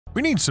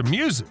We need some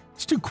music.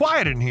 It's too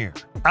quiet in here.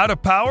 Out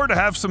of power to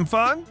have some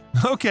fun?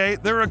 Okay,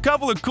 there are a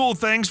couple of cool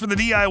things for the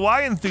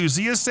DIY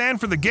enthusiasts and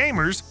for the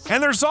gamers,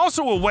 and there's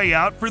also a way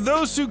out for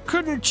those who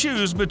couldn't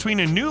choose between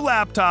a new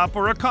laptop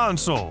or a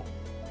console.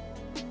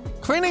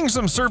 Cleaning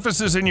some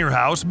surfaces in your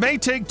house may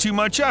take too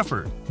much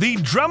effort. The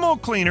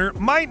Dremel cleaner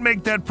might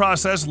make that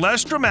process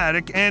less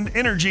dramatic and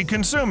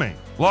energy-consuming.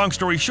 Long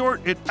story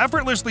short, it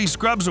effortlessly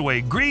scrubs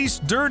away grease,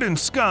 dirt, and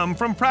scum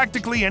from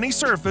practically any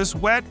surface,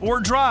 wet or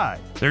dry.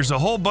 There's a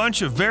whole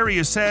bunch of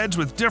various heads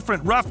with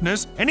different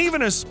roughness and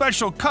even a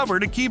special cover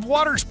to keep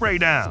water spray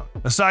down.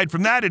 Aside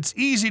from that, it's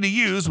easy to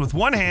use with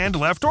one hand,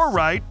 left or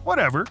right,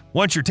 whatever.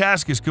 Once your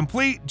task is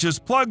complete,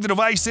 just plug the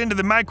device into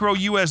the micro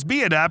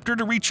USB adapter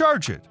to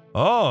recharge it.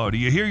 Oh, do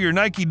you hear your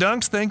Nike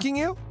Dunks thanking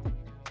you?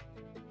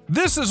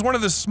 This is one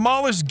of the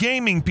smallest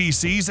gaming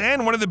PCs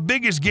and one of the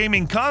biggest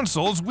gaming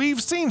consoles we've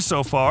seen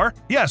so far.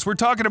 Yes, we're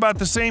talking about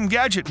the same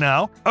gadget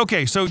now.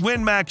 Okay, so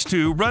WinMax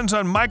 2 runs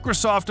on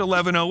Microsoft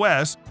 11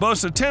 OS,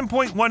 boasts a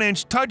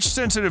 10.1-inch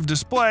touch-sensitive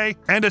display,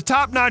 and a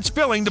top-notch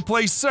filling to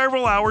play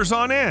several hours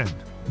on end.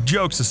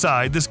 Jokes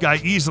aside, this guy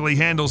easily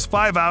handles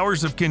 5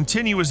 hours of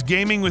continuous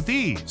gaming with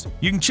ease.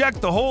 You can check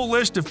the whole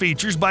list of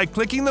features by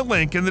clicking the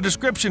link in the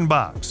description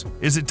box.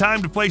 Is it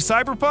time to play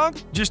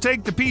Cyberpunk? Just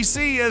take the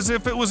PC as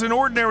if it was an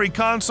ordinary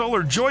console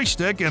or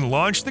joystick and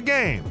launch the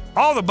game.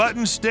 All the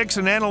buttons, sticks,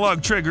 and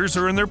analog triggers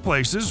are in their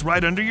places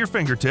right under your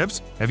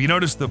fingertips. Have you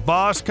noticed the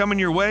boss coming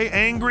your way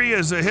angry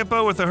as a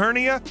hippo with a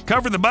hernia?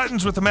 Cover the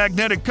buttons with the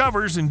magnetic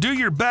covers and do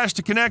your best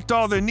to connect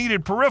all the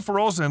needed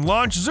peripherals and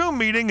launch Zoom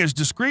meeting as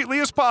discreetly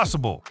as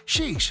possible.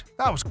 Sheesh,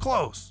 that was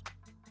close.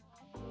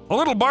 A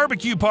little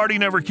barbecue party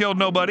never killed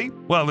nobody.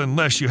 Well,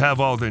 unless you have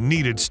all the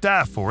needed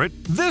staff for it.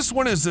 This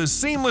one is a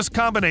seamless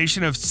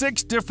combination of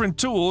 6 different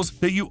tools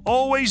that you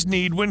always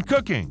need when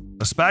cooking.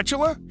 A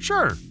spatula?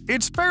 Sure.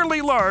 It's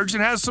fairly large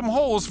and has some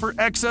holes for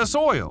excess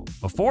oil.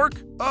 A fork?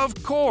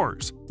 Of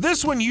course.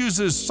 This one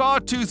uses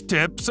sawtooth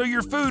tip so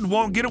your food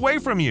won't get away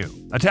from you.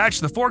 Attach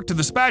the fork to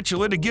the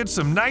spatula to get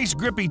some nice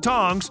grippy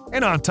tongs,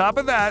 and on top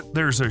of that,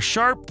 there's a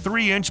sharp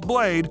 3-inch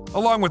blade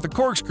along with a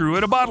corkscrew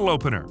and a bottle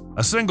opener.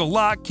 A single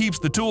lock keeps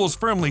the tools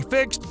firmly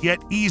fixed, yet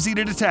easy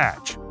to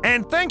detach.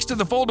 And thanks to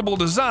the foldable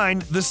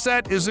design, the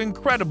set is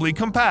incredibly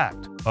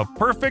compact. A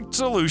perfect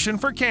solution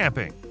for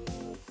camping.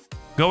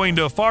 Going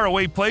to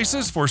faraway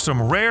places for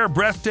some rare,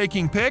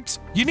 breathtaking pics?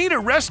 You need a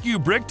rescue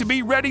brick to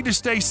be ready to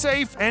stay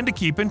safe and to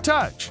keep in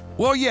touch.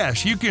 Well,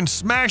 yes, you can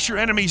smash your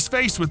enemy's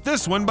face with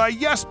this one by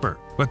Jesper,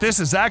 but this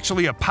is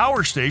actually a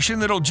power station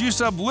that'll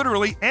juice up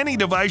literally any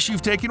device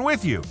you've taken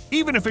with you,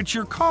 even if it's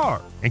your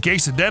car. In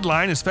case a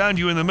deadline has found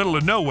you in the middle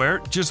of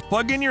nowhere, just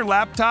plug in your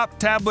laptop,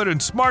 tablet,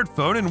 and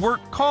smartphone and work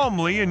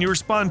calmly in your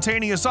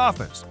spontaneous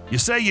office. You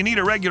say you need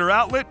a regular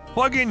outlet?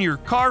 Plug in your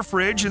car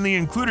fridge and the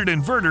included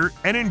inverter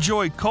and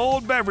enjoy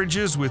cold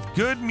beverages with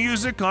good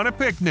music on a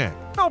picnic.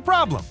 No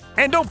problem.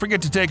 And don't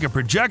forget to take a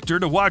projector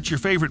to watch your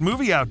favorite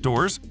movie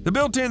outdoors. The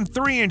built-in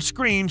 3-inch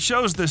screen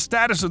shows the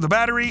status of the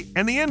battery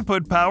and the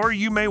input power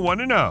you may want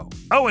to know.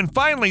 Oh, and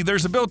finally,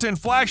 there's a built-in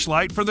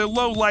flashlight for the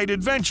low-light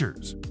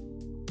adventures.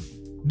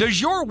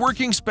 Does your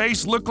working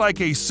space look like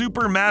a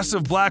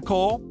supermassive black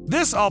hole?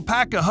 This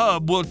alpaca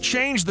hub will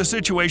change the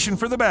situation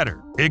for the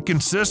better. It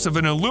consists of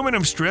an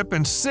aluminum strip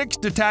and 6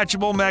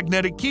 detachable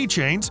magnetic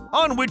keychains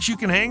on which you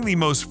can hang the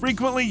most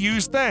frequently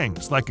used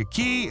things, like a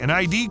key, an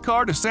ID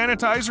card, a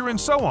sanitizer, and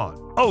so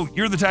on. Oh,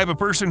 you're the type of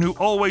person who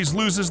always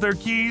loses their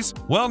keys?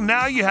 Well,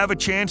 now you have a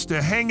chance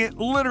to hang it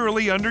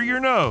literally under your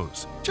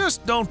nose.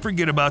 Just don't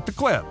forget about the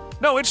clip.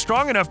 No, it's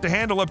strong enough to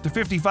handle up to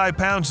 55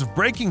 pounds of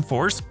braking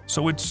force,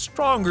 so it's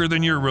stronger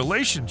than your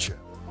relationship.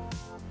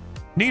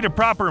 Need a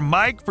proper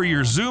mic for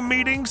your Zoom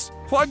meetings?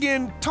 Plug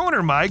in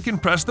toner mic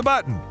and press the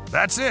button.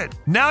 That's it.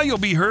 Now you'll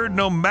be heard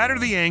no matter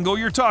the angle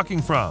you're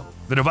talking from.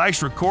 The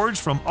device records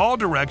from all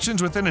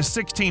directions within a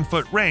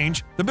 16-foot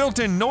range. The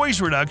built-in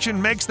noise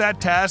reduction makes that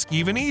task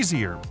even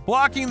easier,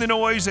 blocking the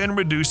noise and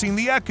reducing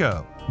the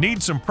echo.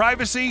 Need some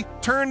privacy?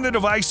 Turn the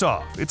device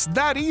off. It's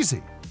that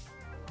easy.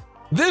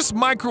 This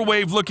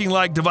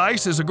microwave-looking-like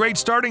device is a great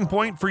starting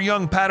point for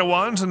young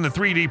Padawans in the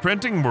 3D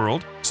printing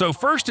world. So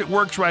first, it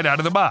works right out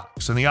of the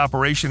box, and the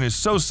operation is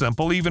so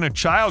simple even a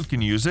child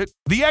can use it.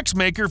 The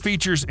X-Maker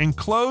features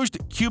enclosed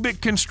cubic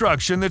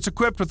construction that's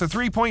equipped with a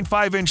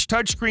 3.5-inch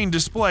touchscreen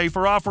display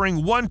for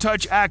offering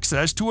one-touch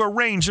access to a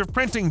range of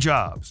printing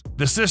jobs.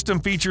 The system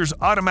features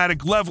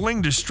automatic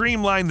leveling to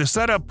streamline the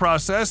setup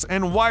process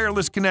and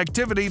wireless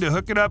connectivity to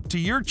hook it up to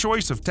your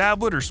choice of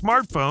tablet or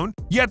smartphone.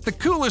 Yet the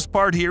coolest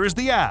part here is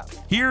the app.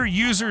 Here,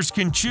 users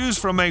can choose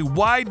from a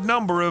wide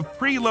number of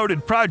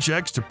preloaded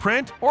projects to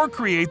print or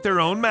create their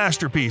own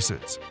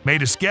masterpieces.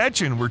 Made a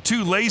sketch and were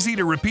too lazy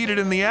to repeat it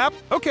in the app?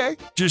 Okay,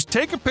 just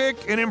take a pic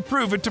and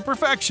improve it to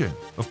perfection.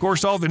 Of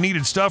course, all the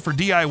needed stuff for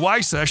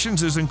DIY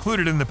sessions is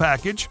included in the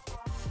package.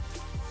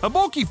 A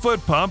bulky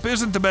foot pump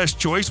isn't the best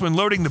choice when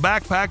loading the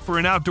backpack for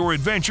an outdoor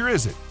adventure,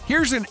 is it?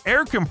 Here's an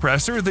air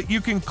compressor that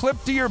you can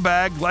clip to your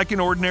bag like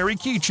an ordinary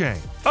keychain.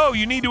 Oh,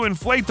 you need to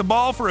inflate the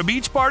ball for a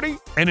beach party?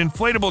 An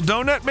inflatable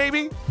donut,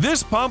 maybe?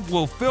 This pump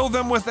will fill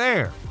them with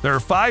air. There are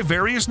 5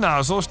 various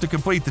nozzles to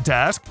complete the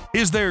task.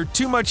 Is there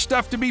too much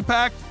stuff to be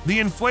packed? The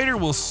inflator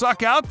will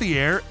suck out the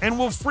air and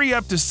will free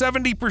up to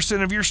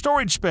 70% of your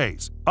storage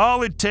space.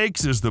 All it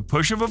takes is the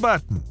push of a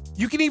button.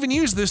 You can even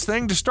use this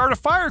thing to start a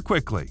fire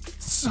quickly.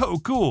 So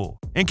cool.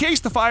 In case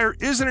the fire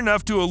isn't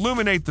enough to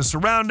illuminate the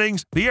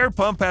surroundings, the air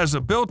pump has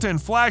a built-in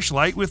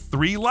flashlight with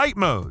 3 light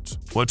modes.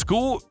 What's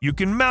cool? You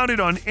can mount it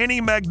on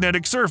any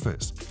magnetic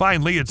surface.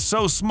 Finally, it's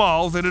so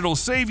small that it'll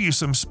save you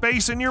some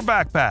space in your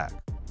backpack.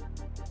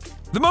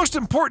 The most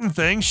important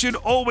thing should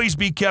always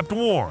be kept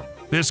warm.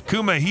 This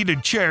Kuma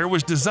heated chair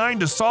was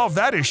designed to solve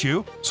that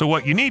issue, so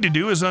what you need to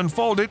do is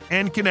unfold it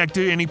and connect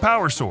to any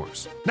power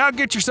source. Now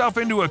get yourself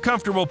into a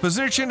comfortable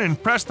position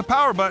and press the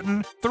power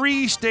button.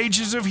 3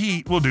 stages of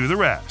heat will do the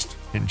rest.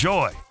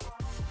 Enjoy!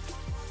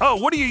 Oh,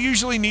 what do you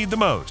usually need the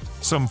most?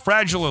 Some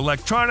fragile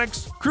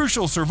electronics,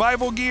 crucial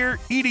survival gear,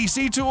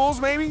 EDC tools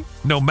maybe?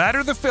 No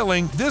matter the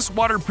filling, this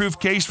waterproof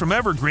case from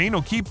Evergreen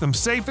will keep them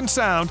safe and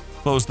sound.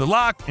 Close the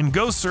lock and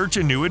go search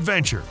a new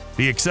adventure.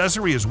 The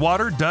accessory is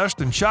water,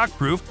 dust, and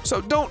shockproof, so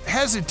don't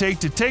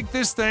hesitate to take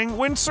this thing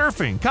when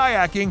surfing,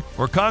 kayaking,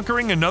 or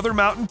conquering another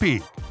mountain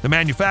peak. The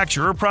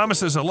manufacturer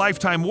promises a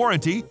lifetime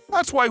warranty.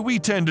 That's why we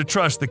tend to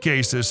trust the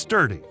case is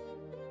sturdy.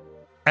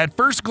 At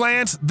first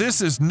glance, this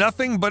is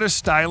nothing but a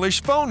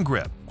stylish phone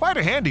grip. Quite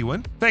a handy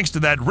one. Thanks to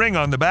that ring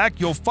on the back,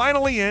 you'll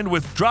finally end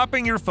with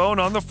dropping your phone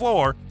on the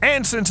floor,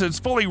 and since it's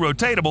fully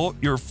rotatable,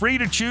 you're free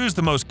to choose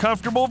the most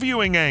comfortable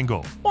viewing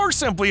angle, or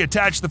simply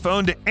attach the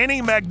phone to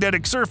any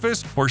magnetic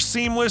surface for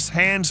seamless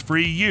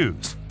hands-free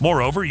use.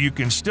 Moreover, you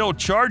can still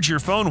charge your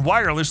phone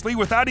wirelessly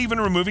without even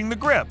removing the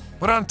grip.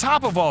 But on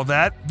top of all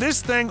that,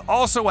 this thing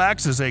also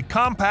acts as a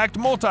compact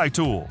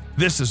multi-tool.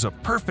 This is a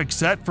perfect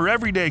set for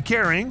everyday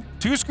carrying: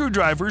 2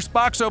 screwdrivers,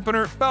 box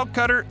opener, belt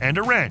cutter, and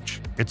a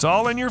wrench. It's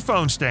all in your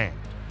phone stand.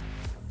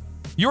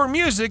 Your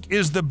music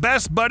is the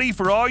best buddy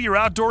for all your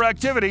outdoor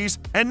activities,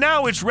 and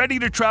now it's ready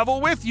to travel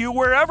with you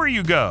wherever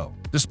you go.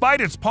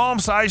 Despite its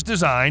palm-sized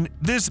design,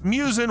 this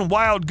Musin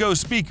Wild Go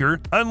speaker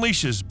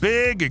unleashes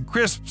big and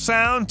crisp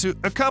sound to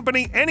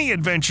accompany any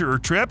adventure or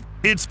trip.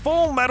 Its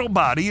full metal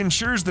body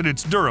ensures that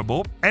it's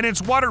durable, and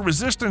its water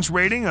resistance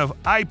rating of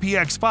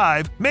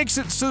IPX5 makes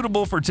it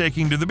suitable for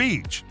taking to the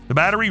beach. The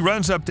battery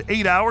runs up to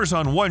 8 hours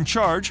on one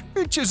charge,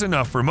 which is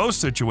enough for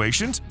most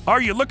situations.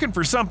 Are you looking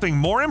for something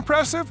more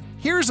impressive?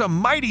 Here's a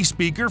mighty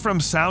speaker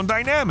from Sound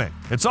Dynamic.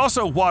 It's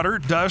also water,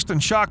 dust, and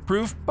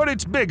shockproof, but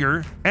it's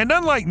bigger, and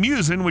unlike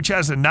Musin, which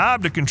has a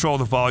knob to control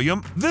the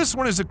volume, this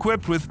one is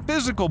equipped with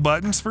physical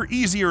buttons for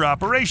easier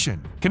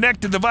operation.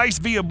 Connect the device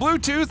via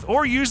Bluetooth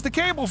or use the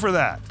cable for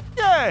that.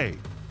 Yay!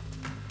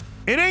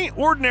 It ain't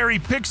ordinary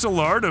pixel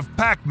art of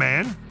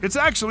Pac-Man, it's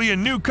actually a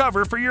new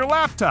cover for your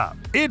laptop.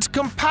 It's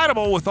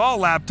compatible with all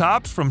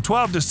laptops from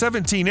 12 to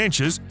 17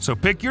 inches, so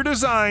pick your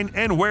design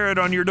and wear it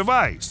on your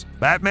device.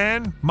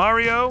 Batman,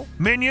 Mario,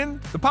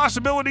 Minion, the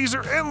possibilities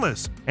are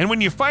endless. And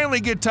when you finally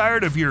get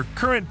tired of your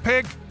current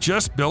pick,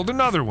 just build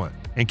another one.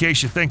 In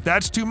case you think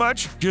that's too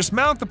much, just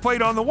mount the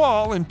plate on the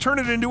wall and turn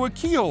it into a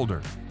key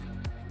holder.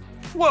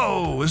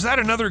 Whoa, is that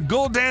another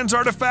Gul'dan's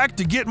artifact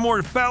to get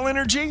more fell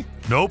energy?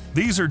 Nope,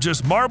 these are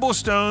just marble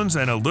stones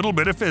and a little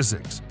bit of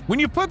physics. When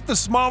you put the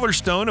smaller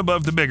stone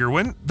above the bigger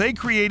one, they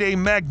create a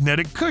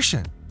magnetic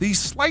cushion. The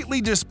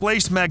slightly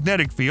displaced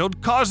magnetic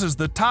field causes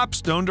the top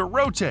stone to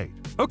rotate.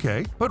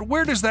 Okay, but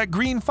where does that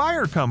green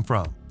fire come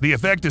from? The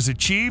effect is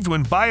achieved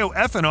when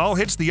bioethanol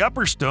hits the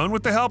upper stone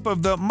with the help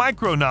of the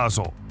micro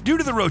nozzle. Due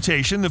to the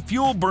rotation, the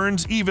fuel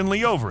burns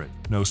evenly over it.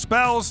 No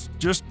spells,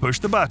 just push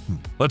the button.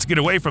 Let's get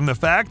away from the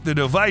fact the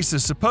device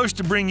is supposed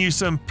to bring you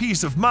some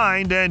peace of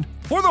mind and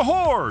for the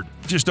horde!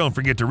 Just don't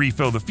forget to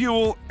refill the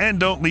fuel and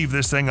don't leave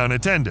this thing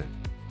unattended.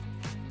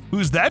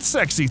 Who's that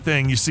sexy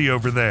thing you see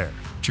over there?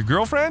 It's your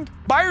girlfriend?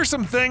 Buy her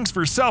some things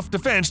for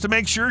self-defense to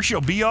make sure she'll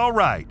be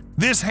alright.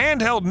 This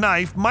handheld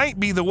knife might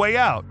be the way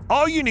out.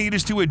 All you need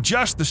is to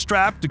adjust the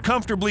strap to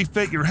comfortably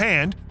fit your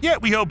hand,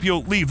 yet we hope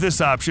you'll leave this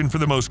option for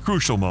the most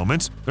crucial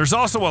moments. There's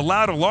also a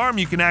loud alarm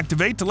you can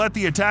activate to let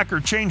the attacker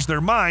change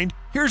their mind.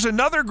 Here's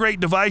another great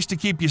device to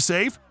keep you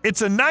safe.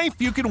 It's a knife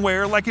you can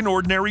wear like an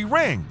ordinary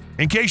ring.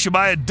 In case you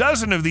buy a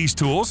dozen of these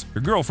tools,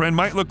 your girlfriend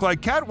might look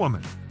like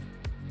Catwoman.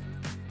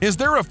 Is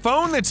there a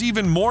phone that's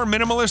even more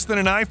minimalist than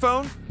an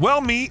iPhone?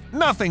 Well, meet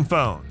Nothing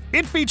Phone.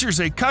 It features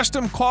a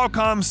custom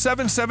Qualcomm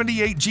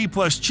 778G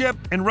Plus chip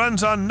and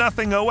runs on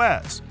Nothing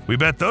OS. We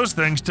bet those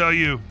things tell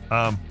you,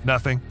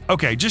 nothing.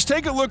 Okay, just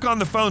take a look on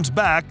the phone's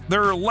back.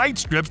 There are light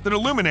strips that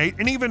illuminate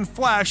and even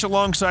flash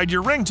alongside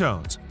your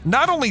ringtones.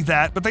 Not only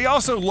that, but they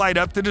also light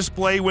up the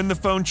display when the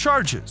phone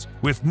charges.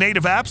 With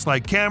native apps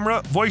like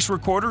camera, voice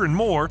recorder, and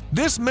more,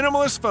 this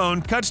minimalist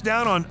phone cuts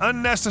down on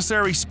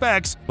unnecessary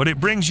specs, but it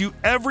brings you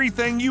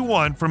everything you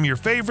want from your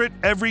favorite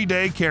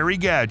everyday carry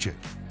gadget.